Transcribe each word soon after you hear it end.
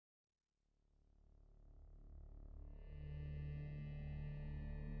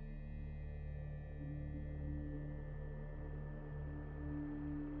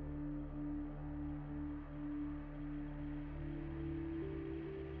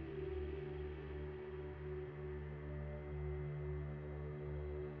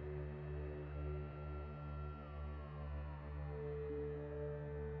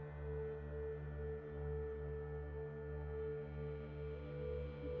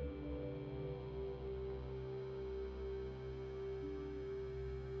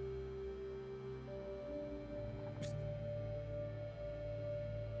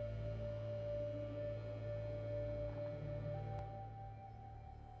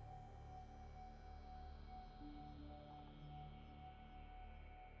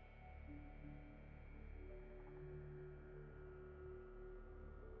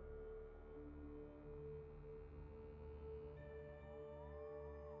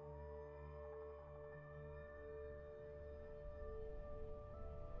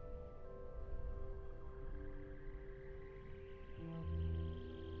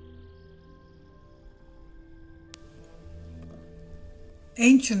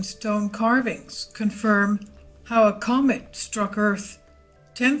Ancient stone carvings confirm how a comet struck Earth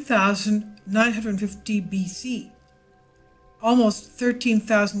 10,950 BC, almost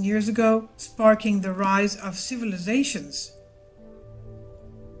 13,000 years ago, sparking the rise of civilizations.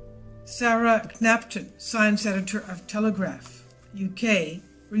 Sarah Knapton, science editor of Telegraph, UK,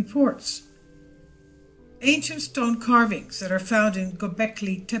 reports. Ancient stone carvings that are found in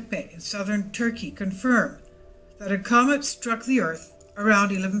Göbekli Tepe in southern Turkey confirm that a comet struck the Earth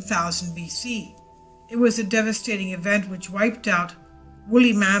around 11,000 BC. It was a devastating event which wiped out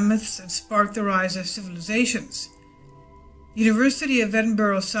woolly mammoths and sparked the rise of civilizations. University of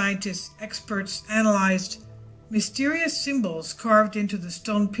Edinburgh scientists, experts analyzed mysterious symbols carved into the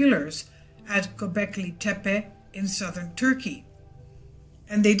stone pillars at Göbekli Tepe in southern Turkey.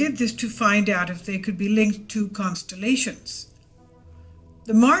 And they did this to find out if they could be linked to constellations.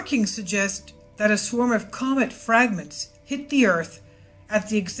 The markings suggest that a swarm of comet fragments hit the Earth at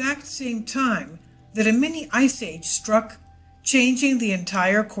the exact same time that a mini ice age struck, changing the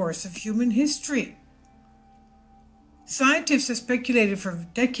entire course of human history. Scientists have speculated for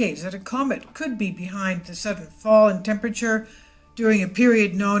decades that a comet could be behind the sudden fall in temperature during a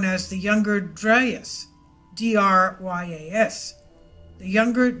period known as the Younger Dryas, D-R-Y-A-S, the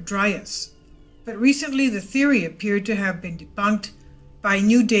Younger Dryas. But recently the theory appeared to have been debunked by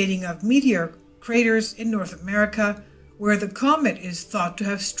new dating of meteor craters in North America where the comet is thought to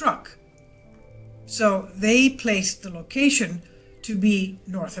have struck. So they placed the location to be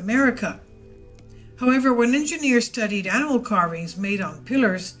North America. However, when engineers studied animal carvings made on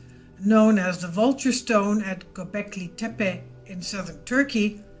pillars, known as the vulture stone at Göbekli Tepe in southern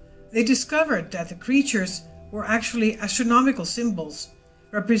Turkey, they discovered that the creatures were actually astronomical symbols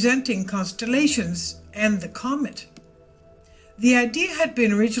representing constellations and the comet. The idea had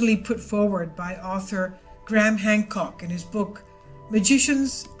been originally put forward by author Graham Hancock in his book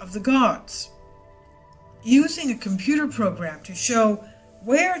Magicians of the Gods. Using a computer program to show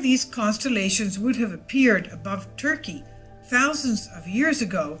where these constellations would have appeared above Turkey thousands of years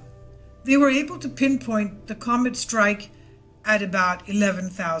ago, they were able to pinpoint the comet strike at about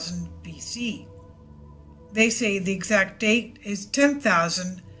 11,000 BC. They say the exact date is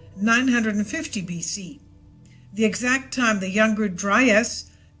 10,950 BC. The exact time the Younger Dryas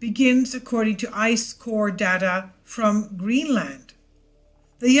begins according to ice core data from Greenland.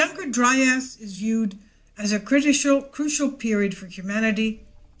 The Younger Dryas is viewed as a crucial period for humanity,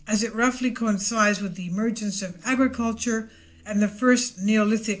 as it roughly coincides with the emergence of agriculture and the first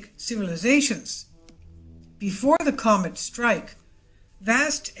Neolithic civilizations. Before the comet strike,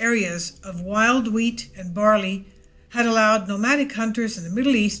 vast areas of wild wheat and barley had allowed nomadic hunters in the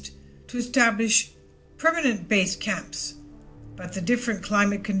Middle East to establish permanent base camps. But the different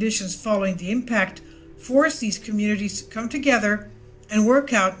climate conditions following the impact forced these communities to come together and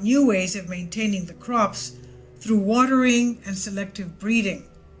work out new ways of maintaining the crops through watering and selective breeding.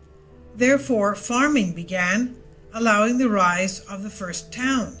 Therefore, farming began, allowing the rise of the first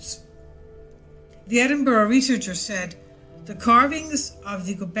towns. The Edinburgh researcher said, the carvings of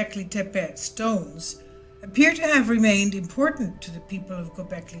the Göbekli Tepe stones appear to have remained important to the people of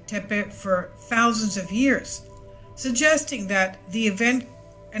Göbekli Tepe for thousands of years, suggesting that the event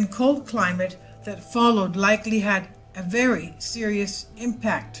and cold climate that followed likely had a very serious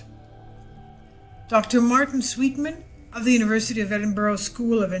impact. Dr. Martin Sweetman of the University of Edinburgh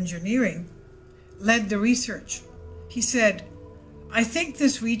School of Engineering led the research. He said, I think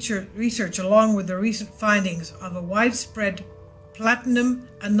this research, along with the recent findings of a widespread platinum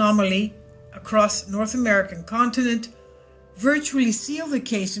anomaly across North American continent, virtually seal the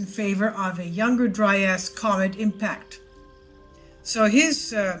case in favor of a Younger Dryas comet impact. So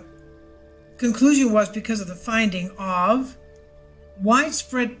his conclusion was because of the finding of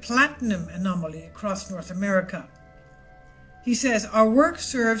widespread platinum anomaly across North America. He says, our work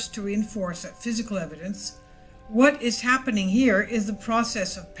serves to reinforce that physical evidence. What is happening here is the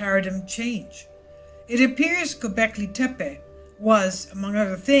process of paradigm change. It appears Göbekli Tepe was, among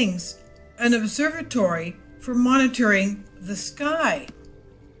other things, an observatory for monitoring the sky.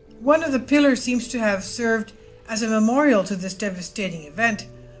 One of the pillars seems to have served as a memorial to this devastating event,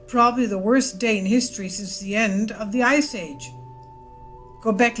 probably the worst day in history since the end of the Ice Age.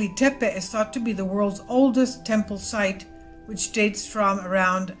 Göbekli Tepe is thought to be the world's oldest temple site, which dates from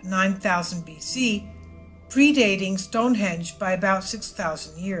around 9000 BC, predating Stonehenge by about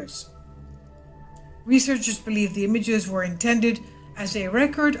 6,000 years. Researchers believe the images were intended as a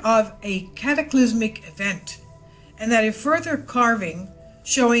record of a cataclysmic event, and that a further carving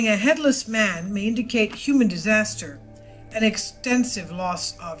showing a headless man may indicate human disaster and extensive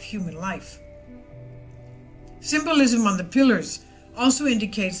loss of human life. Symbolism on the pillars also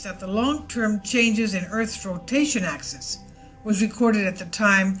indicates that the long-term changes in Earth's rotation axis was recorded at the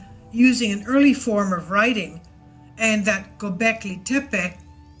time using an early form of writing, and that Göbekli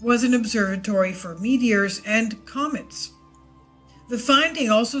was an observatory for meteors and comets. The finding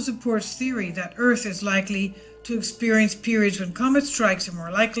also supports theory that Earth is likely to experience periods when comet strikes are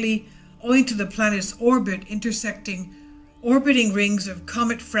more likely, owing to the planet's orbit intersecting orbiting rings of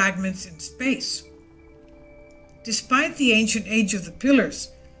comet fragments in space. Despite the ancient age of the pillars,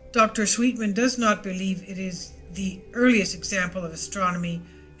 Dr. Sweetman does not believe it is the earliest example of astronomy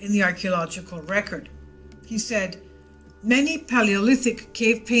in the archaeological record. He said, "Many Paleolithic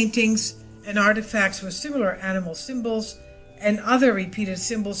cave paintings and artifacts with similar animal symbols and other repeated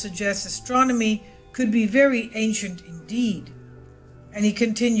symbols suggest astronomy could be very ancient indeed." And he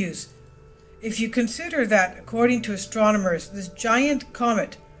continues, "If you consider that, according to astronomers, this giant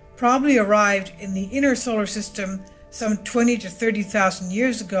comet probably arrived in the inner solar system some 20 to 30,000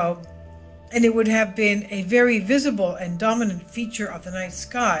 years ago, and it would have been a very visible and dominant feature of the night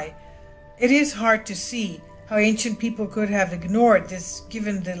sky, it is hard to see how ancient people could have ignored this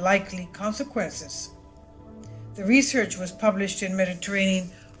given the likely consequences." The research was published in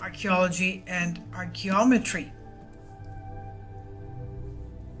Mediterranean Archaeology and Archaeometry.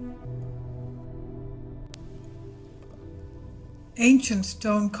 Ancient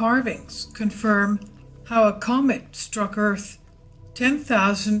stone carvings confirm how a comet struck Earth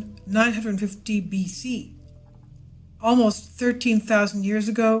 10,950 BC, almost 13,000 years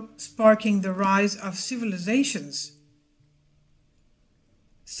ago, sparking the rise of civilizations.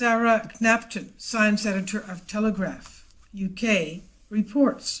 Sarah Knapton, science editor of Telegraph, UK,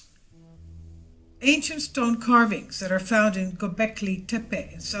 reports, "Ancient stone carvings that are found in Göbekli Tepe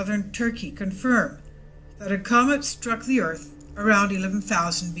in southern Turkey confirm that a comet struck the Earth around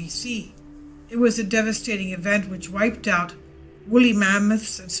 11,000 BC. It was a devastating event which wiped out woolly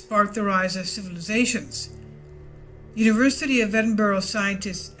mammoths and sparked the rise of civilizations. University of Edinburgh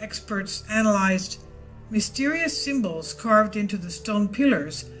scientists, experts analyzed mysterious symbols carved into the stone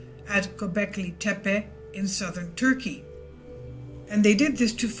pillars at Göbekli Tepe in southern Turkey. And they did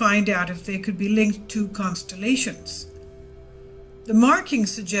this to find out if they could be linked to constellations. The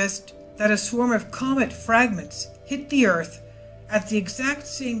markings suggest that a swarm of comet fragments hit the Earth at the exact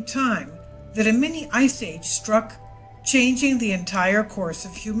same time that a mini ice age struck, changing the entire course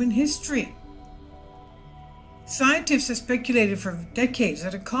of human history. Scientists have speculated for decades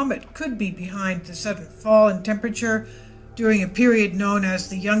that a comet could be behind the sudden fall in temperature during a period known as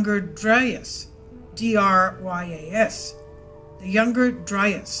the Younger Dryas, DRYAS, the Younger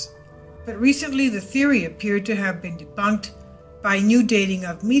Dryas. But recently the theory appeared to have been debunked by new dating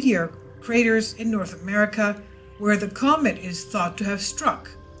of meteor craters in North America, where the comet is thought to have struck.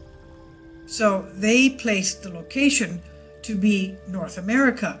 So they placed the location to be North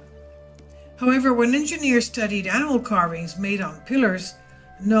America. However, when engineers studied animal carvings made on pillars,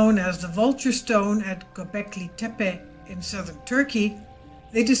 known as the vulture stone at Göbekli Tepe in southern Turkey,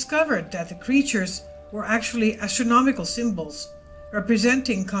 they discovered that the creatures were actually astronomical symbols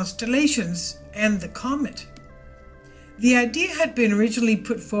representing constellations and the comet. The idea had been originally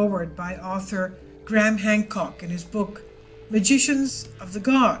put forward by author Graham Hancock in his book Magicians of the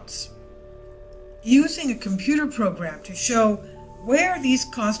Gods. Using a computer program to show where these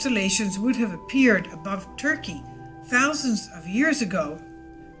constellations would have appeared above Turkey thousands of years ago,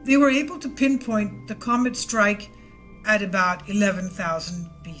 they were able to pinpoint the comet strike at about 11,000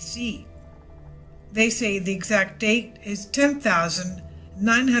 BC. They say the exact date is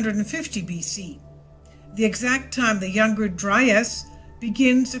 10,950 BC. The exact time the Younger Dryas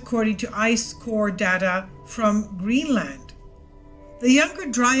begins according to ice core data from Greenland. The Younger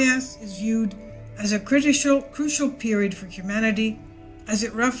Dryas is viewed as a crucial period for humanity, as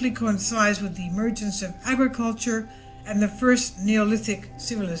it roughly coincides with the emergence of agriculture and the first Neolithic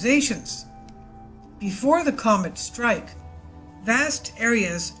civilizations. Before the comet strike, vast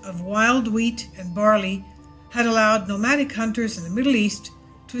areas of wild wheat and barley had allowed nomadic hunters in the Middle East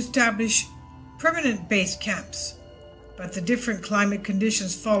to establish permanent base camps. But the different climate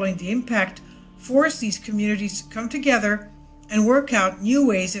conditions following the impact forced these communities to come together and work out new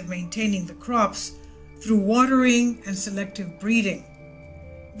ways of maintaining the crops through watering and selective breeding.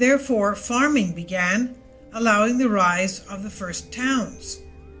 Therefore, farming began, allowing the rise of the first towns.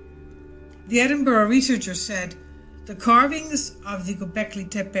 The Edinburgh researcher said, "The carvings of the Göbekli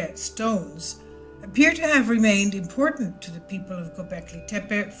Tepe stones appear to have remained important to the people of Göbekli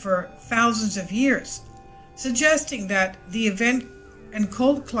Tepe for thousands of years, suggesting that the event and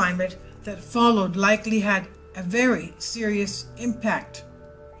cold climate that followed likely had a very serious impact."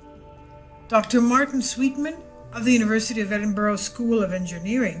 Dr. Martin Sweetman, of the University of Edinburgh School of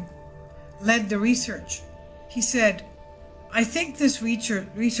Engineering, led the research. He said, "I think this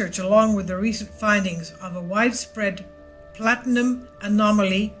research, along with the recent findings of a widespread platinum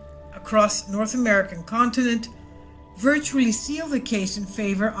anomaly across North American continent, virtually seal the case in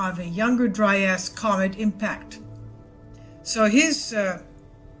favor of a Younger Dryas comet impact." So his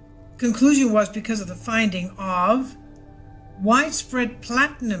conclusion was because of the finding of widespread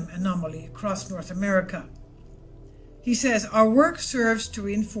platinum anomaly across North America. He says, "Our work serves to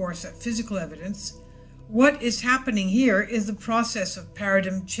reinforce that physical evidence. What is happening here is the process of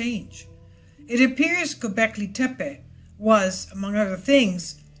paradigm change. It appears Göbekli was, among other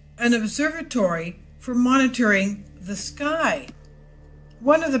things, an observatory for monitoring the sky.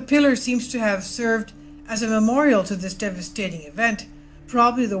 One of the pillars seems to have served as a memorial to this devastating event,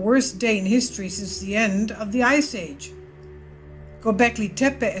 probably the worst day in history since the end of the Ice Age. Göbekli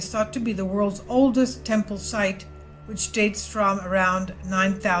Tepe is thought to be the world's oldest temple site, which dates from around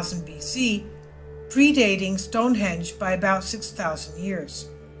 9000 BC, predating Stonehenge by about 6,000 years.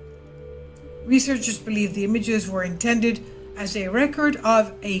 Researchers believe the images were intended as a record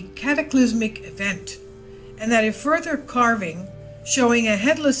of a cataclysmic event, and that a further carving showing a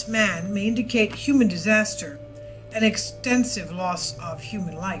headless man may indicate human disaster and extensive loss of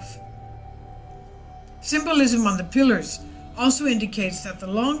human life. Symbolism on the pillars also indicates that the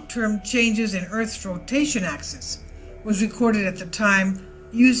long-term changes in Earth's rotation axis was recorded at the time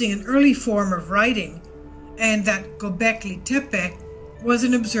using an early form of writing, and that Göbekli Tepe was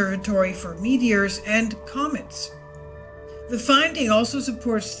an observatory for meteors and comets. The finding also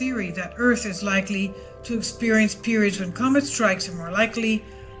supports theory that Earth is likely to experience periods when comet strikes are more likely,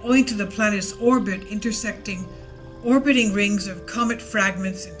 owing to the planet's orbit intersecting orbiting rings of comet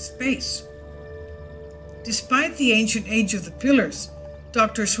fragments in space. Despite the ancient age of the pillars,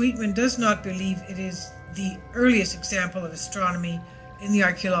 Dr. Sweetman does not believe it is the earliest example of astronomy in the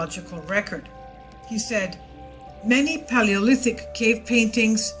archaeological record. He said, "Many Paleolithic cave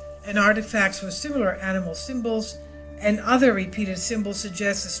paintings and artifacts with similar animal symbols and other repeated symbols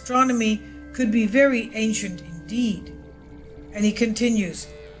suggest astronomy could be very ancient indeed." And he continues,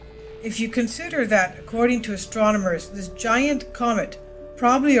 "If you consider that, according to astronomers, this giant comet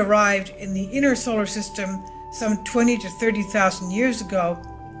probably arrived in the inner solar system some 20 to 30,000 years ago,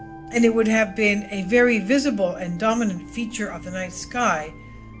 and it would have been a very visible and dominant feature of the night sky,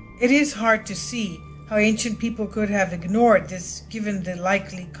 it is hard to see how ancient people could have ignored this given the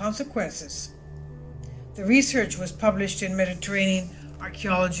likely consequences." The research was published in Mediterranean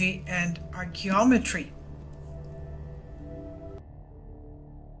Archaeology and Archaeometry.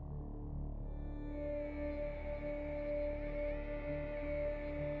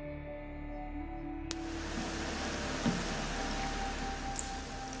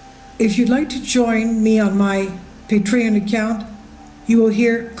 If you'd like to join me on my Patreon account, you will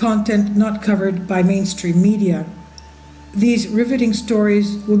hear content not covered by mainstream media. These riveting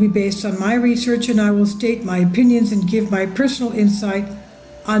stories will be based on my research, and I will state my opinions and give my personal insight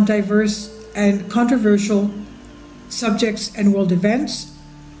on diverse and controversial subjects and world events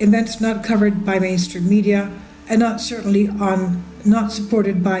not covered by mainstream media, and not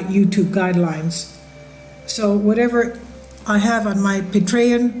supported by YouTube guidelines. So whatever I have on my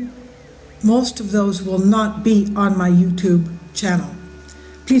Patreon, most of those will not be on my YouTube channel.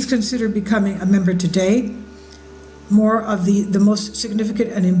 Please consider becoming a member today. More of the most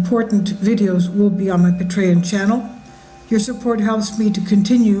significant and important videos will be on my Patreon channel. Your support helps me to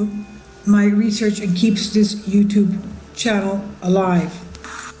continue my research and keeps this YouTube channel alive.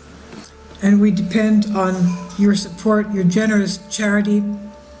 And we depend on your support, your generous charity,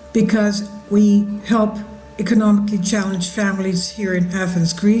 because we help economically challenged families here in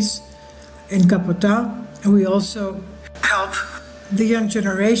Athens, Greece, in Kapota, and we also help the young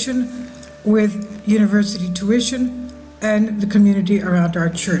generation with university tuition and the community around our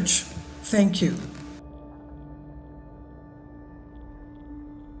church. Thank you.